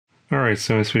Alright,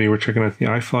 so in this video we're checking out the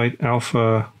iFlight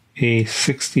Alpha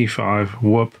A65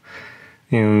 whoop,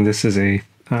 and this is a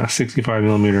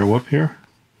 65mm whoop here,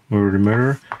 motor to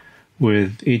motor,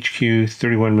 with HQ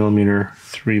 31mm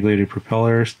 3-bladed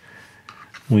propellers.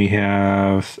 We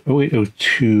have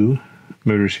 0802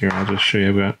 motors here. I'll just show you.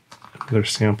 I've got another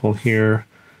sample here.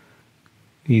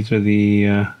 These are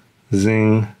the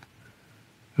Zing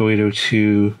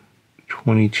 0802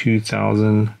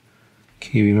 22,000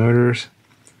 kV motors.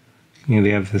 You know,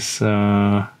 they have this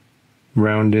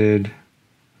rounded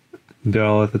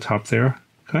bell at the top there,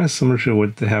 kind of similar to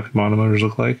what the Happy Model motors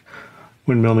look like.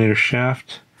 1mm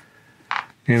shaft,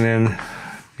 and then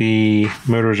the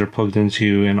motors are plugged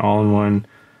into an all-in-one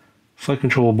flight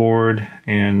control board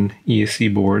and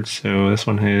ESC board. So this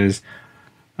one has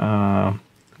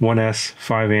 1S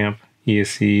 5 amp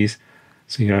ESCs.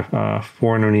 So you have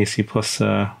 4 unknown ESC plus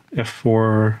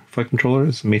F4 flight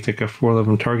controllers, Matic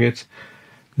F411 targets.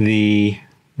 The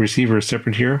receiver is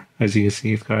separate here. As you can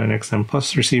see, it's got an XM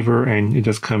Plus receiver, and it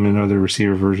does come in other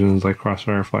receiver versions like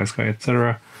Crossfire, FlySky,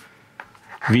 etc.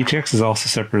 VTX is also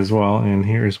separate as well, and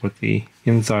here's what the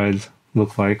insides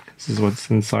look like. This is what's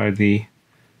inside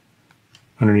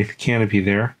underneath the canopy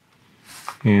there.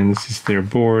 And this is their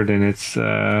board, and it's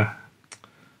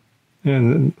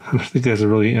and I think there's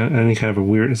any kind of a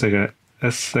weird, it's like a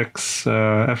SX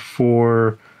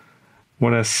F4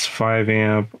 1S 5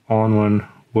 amp all-in-one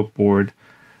whoop board.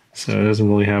 So it doesn't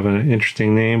really have an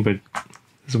interesting name, but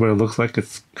this is what it looks like.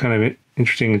 It's kind of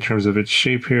interesting in terms of its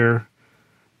shape here.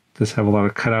 It does have a lot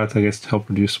of cutouts, I guess, to help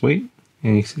reduce weight.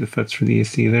 And you see the FETs for the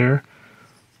ESC there.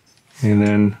 And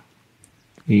then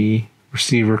the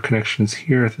receiver connections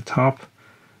here at the top.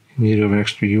 You need to have an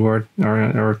extra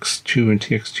RX2 and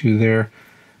TX2 there.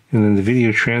 And then the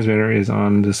video transmitter is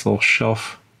on this little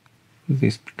shelf.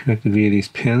 These connected via these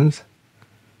pins.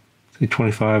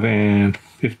 25 and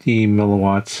 50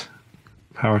 milliwatts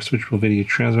power switchable video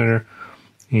transmitter,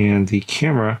 and the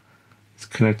camera is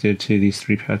connected to these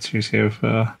 3 pads here. So you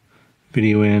have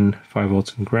video in, 5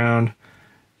 volts and ground.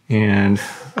 And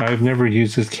I've never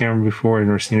used this camera before, I've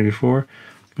never seen it before,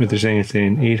 but they're saying it's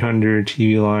an 800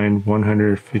 TV line,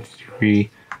 150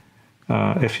 degree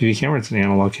FPV camera. It's an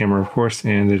analog camera, of course,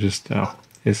 and it just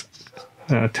is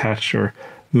attached or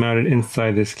mounted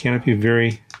inside this canopy.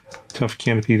 Very tough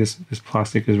canopy. This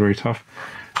plastic is very tough,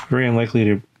 very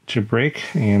unlikely to break.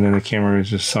 And then the camera is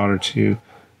just soldered to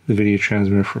the video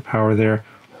transmitter for power there.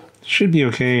 Should be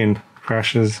okay in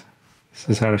crashes. This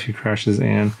has had a few crashes,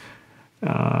 and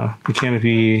the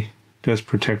canopy does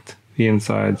protect the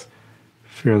insides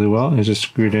fairly well, and it's just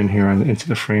screwed in here into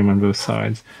the frame on both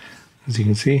sides, as you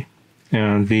can see.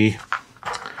 And the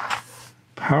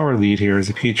power lead here is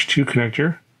a PH2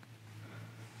 connector,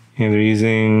 and they're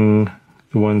using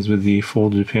the ones with the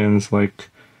folded pins like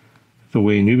the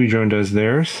way Newbie Drone does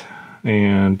theirs.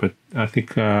 But I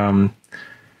think Beta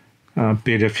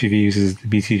FPV uses the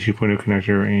BT 2.0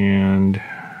 connector, and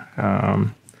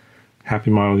Happy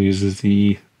Model uses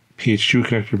the PH2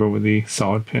 connector, but with the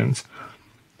solid pins.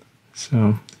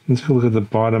 So let's take a look at the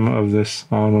bottom of this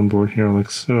all-in-one board here, like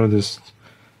so. There's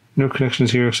no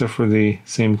connections here except for the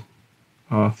same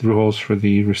through holes for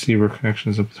the receiver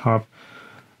connections up top.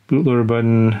 Bootloader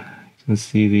button. You can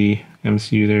see the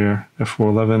MCU there,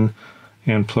 F411,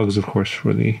 and plugs, of course,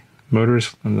 for the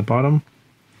motors on the bottom.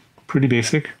 Pretty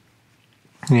basic.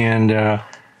 And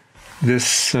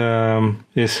this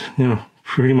is,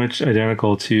 pretty much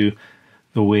identical to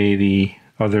the way the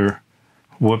other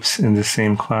whoops in the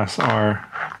same class are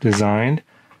designed.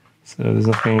 So there's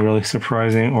nothing really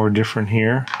surprising or different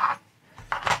here.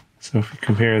 So if you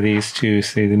compare these to,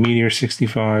 say, the Meteor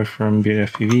 65 from Beta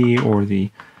FPV, or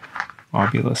the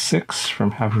Obula 6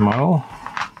 from Happy Model,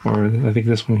 or I think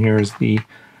this one here is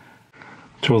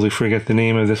totally forget the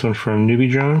name of this one from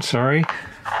Newbie Drone, sorry.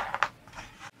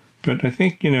 But I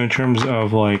think, in terms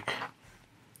of like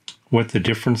what the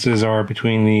differences are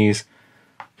between these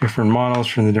different models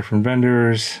from the different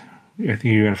vendors, I think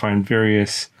you're going to find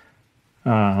various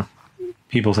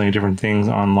people saying different things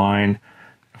online,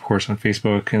 of course, on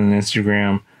Facebook and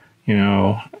Instagram.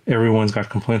 Everyone's got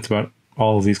complaints about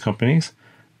all of these companies,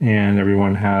 and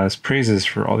everyone has praises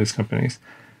for all these companies.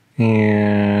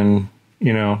 And,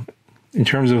 in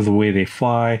terms of the way they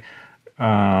fly,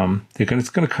 it's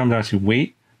going to come down to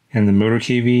weight and the motor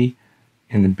KV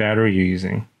and the battery you're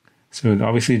using. So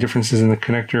obviously differences in the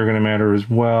connector are going to matter as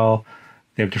well.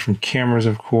 They have different cameras,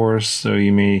 of course, so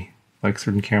you may like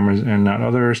certain cameras and not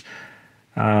others.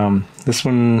 This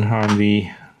one on the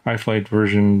iFlight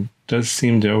version does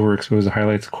seem to overexpose the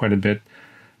highlights quite a bit.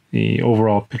 The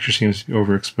overall picture seems to be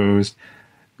overexposed.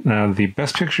 Now, the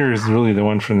best picture is really the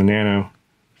one from the Nano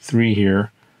 3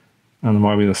 here, on the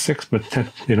Mobula 6, but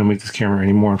they don't make this camera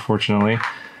anymore, unfortunately.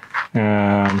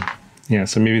 Yeah,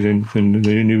 so maybe the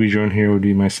new newbie drone here would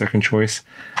be my second choice.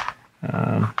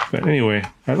 But anyway,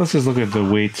 let's just look at the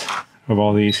weight of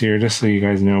all these here, just so you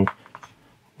guys know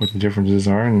what the differences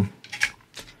are. And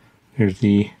here's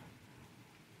the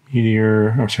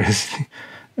Meteor, I'm sorry, this is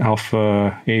the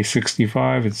Alpha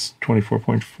A65. It's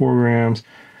 24.4 grams.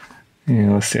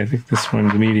 And let's see, I think this one,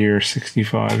 the Meteor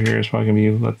 65 here, is probably going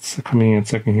to be, let's coming in a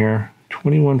second here,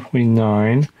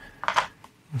 21.9.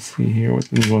 Let's see here what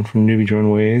the one from Newbie Drone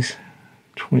weighs.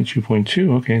 22.2.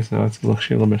 Okay, so that's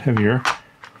actually a little bit heavier.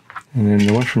 And then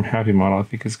the one from Happy Model, I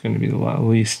think is going to be the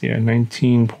least, yeah,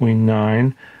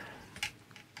 19.9.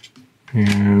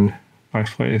 And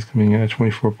iFlight is coming in at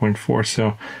 24.4.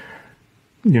 So,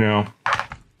 you know,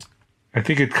 I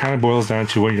think it kind of boils down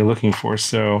to what you're looking for.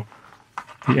 So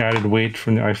the added weight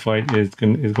from the iFlight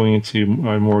is going into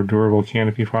a more durable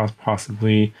canopy,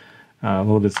 possibly a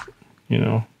little bit, you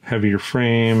know, heavier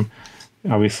frame.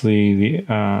 Obviously,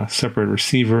 the separate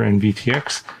receiver and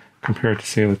VTX compared to,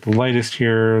 say, like the lightest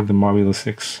here, the Mobula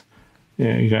 6.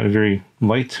 Yeah, you got a very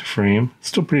light frame,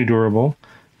 still pretty durable.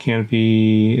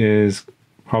 Canopy is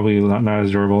probably not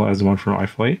as durable as the one from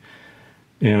iFlight.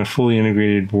 And a fully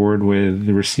integrated board with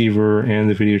the receiver and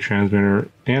the video transmitter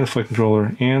and the flight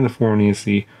controller and the 4-in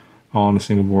ESC all on a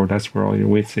single board. That's where all your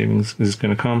weight savings is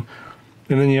going to come.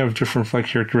 And then you have different flight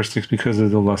characteristics because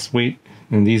of the less weight.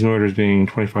 And these motors being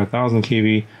 25,000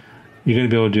 kV, you're going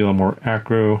to be able to do a lot more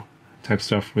acro type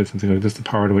stuff with something like this. The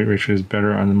power to weight ratio is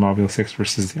better on the Mobula 6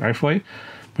 versus the iFlight.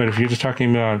 But if you're just talking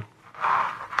about,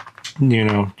 you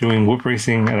know, doing whip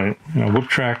racing at a whip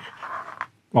track,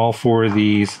 all four of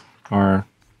these are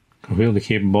completely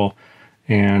capable,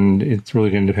 and it's really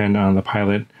going to depend on the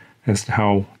pilot as to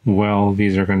how well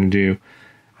these are going to do.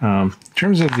 In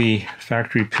terms of the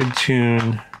factory PID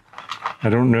tune, I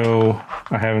don't know.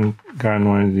 I haven't gotten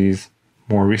one of these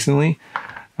more recently,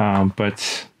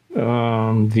 but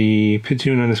the PID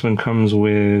tune on this one comes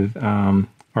with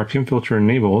RPM filter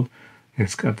enabled.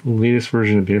 It's got the latest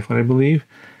version of Betaflight, I believe,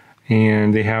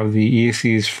 and they have the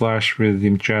ESCs flashed with the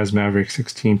Jazz Maverick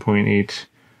 16.8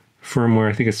 firmware.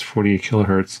 I think it's 48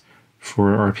 kilohertz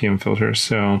for RPM filters,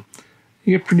 so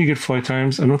you get pretty good flight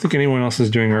times. I don't think anyone else is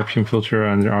doing RPM filter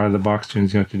on their out-of-the-box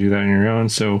tunes. You have to do that on your own.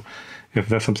 So if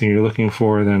that's something you're looking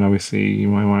for, then obviously you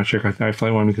might want to check out the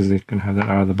iFlight one because they can have that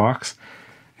out of the box.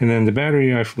 And then the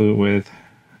battery I flew with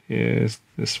is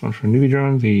this one from Newbie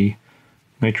Drone, the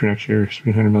Nitro Nectar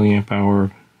 300 milliamp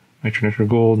hour Nitro Nectar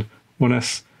Gold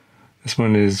 1S. This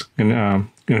one is going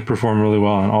to perform really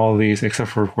well on all of these, except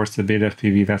for, of course, the Beta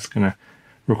FPV. That's going to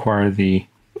require the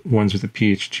ones with the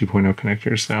PH 2.0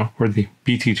 connector, so, or the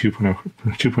BT 2.0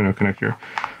 connector.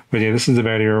 But yeah, this is the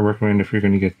battery I recommend if you're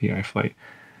going to get the iFlight.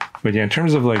 But yeah, in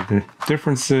terms of like the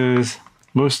differences,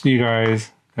 most of you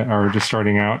guys that are just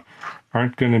starting out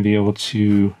aren't going to be able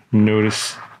to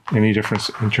notice any difference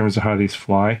in terms of how these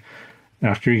fly.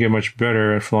 After you get much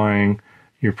better at flying,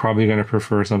 you're probably going to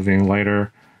prefer something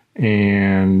lighter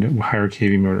and higher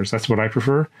kV motors. That's what I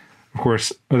prefer. Of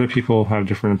course, other people have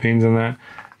different opinions on that.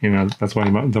 You know, that's why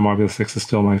the Mobula 6 is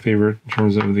still my favorite in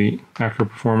terms of the accurate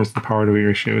performance. The power to weight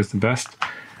ratio is the best.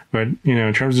 But, you know,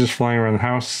 in terms of just flying around the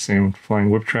house and flying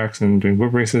whip tracks and doing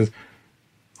whip races,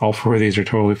 all four of these are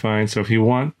totally fine. So if you're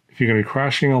going to be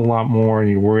crashing a lot more and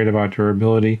you're worried about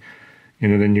durability, you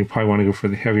know, then you probably want to go for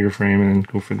the heavier frame and then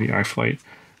go for the iFlight.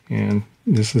 And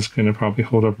this is going to probably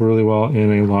hold up really well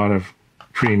in a lot of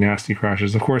pretty nasty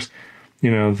crashes. Of course,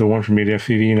 you know, the one from Beta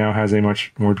FPV now has a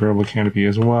much more durable canopy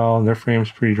as well. Their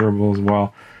frame's pretty durable as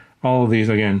well. All of these,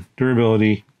 again,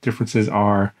 durability differences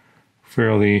are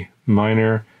fairly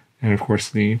minor. And of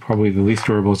course, probably the least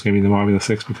durable is going to be the Mobula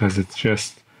 6 because it's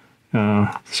just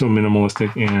so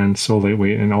minimalistic and so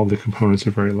lightweight, and all the components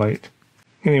are very light.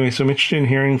 Anyway, so I'm interested in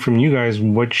hearing from you guys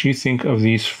what you think of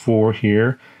these four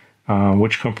here.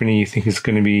 Which company you think is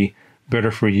going to be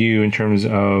better for you in terms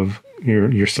of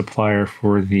your supplier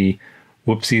for the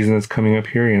whoop season that's coming up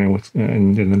here, you know,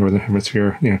 in the Northern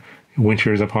Hemisphere. You know,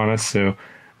 winter is upon us, so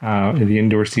the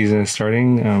indoor season is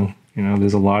starting. You know,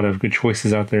 there's a lot of good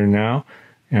choices out there now,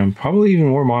 and probably even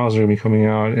more models are going to be coming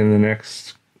out in the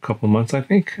next couple of months, I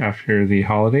think, after the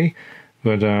holiday.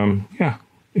 But yeah,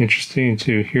 interesting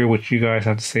to hear what you guys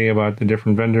have to say about the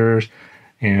different vendors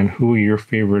and who your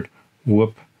favorite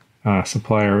whoop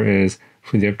supplier is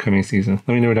for the upcoming season.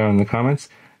 Let me know down in the comments.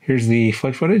 Here's the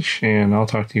flight footage, and I'll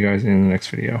talk to you guys in the next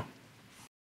video.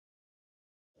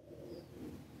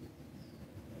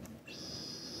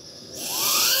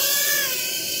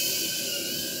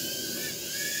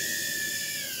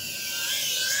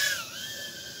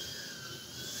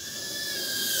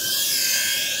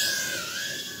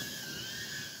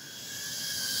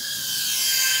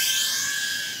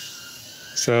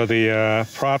 So the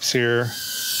props here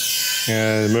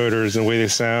and the motors and the way they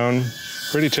sound,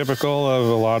 pretty typical of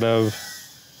a lot of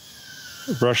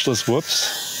brushless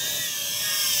whoops.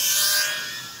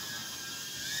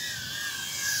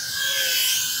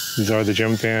 These are the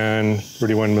Gemfan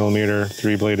 31mm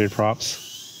 3-bladed props.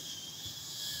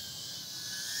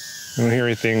 I don't hear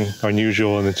anything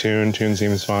unusual in the tune. Tune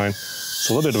seems fine. It's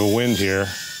a little bit of a wind here.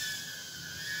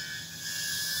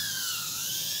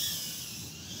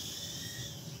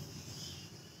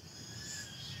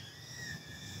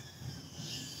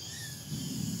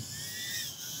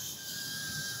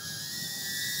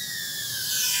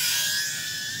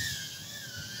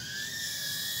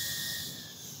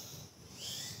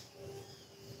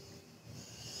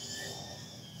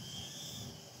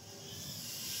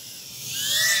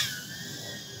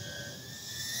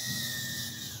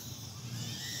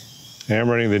 I am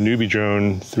running the Newbie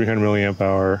Drone 300 milliamp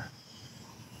hour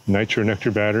nitro nectar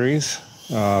batteries.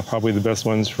 Probably the best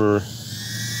ones for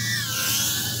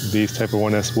these type of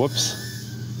 1S whoops.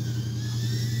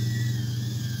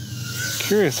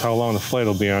 Curious how long the flight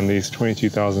will be on these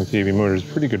 22,000 kV motors.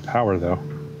 Pretty good power though.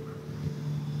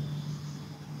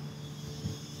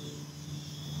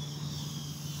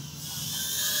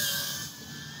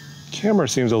 Camera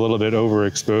seems a little bit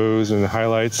overexposed in the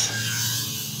highlights.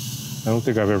 I don't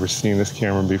think I've ever seen this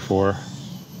camera before.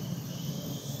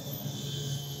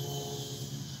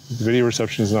 The video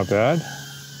reception is not bad.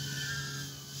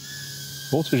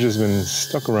 Voltage has been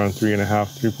stuck around 3.5,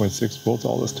 3.6 volts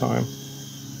all this time.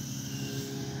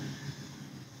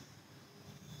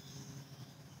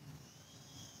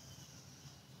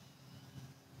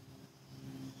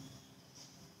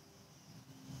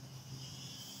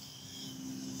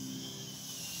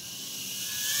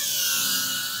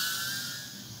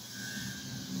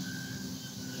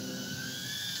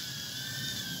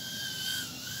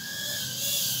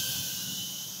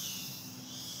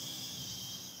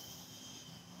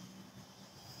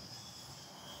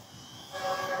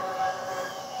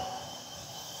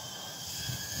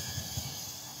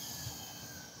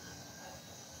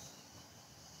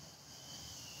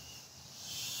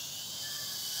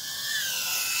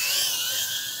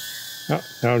 Oh,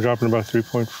 now I'm dropping about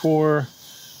 3.4.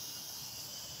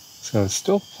 So it's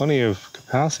still plenty of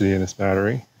capacity in this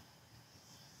battery.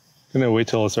 I'm gonna wait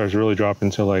till it starts really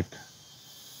dropping to like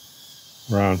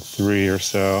around 3 or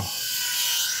so.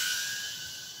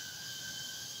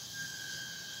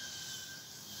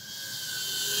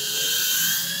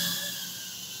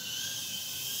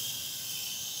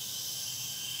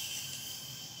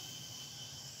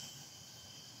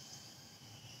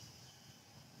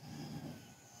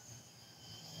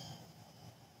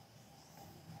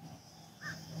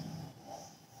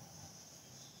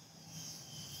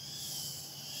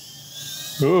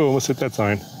 Ooh, almost hit that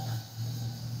sign.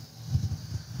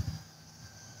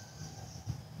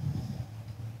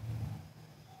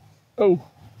 Oh,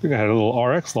 I think I had a little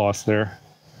RX loss there.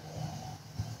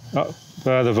 Oh,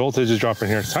 the voltage is dropping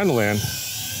here. It's time to land.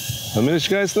 Let me know what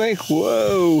you guys think.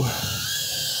 Whoa.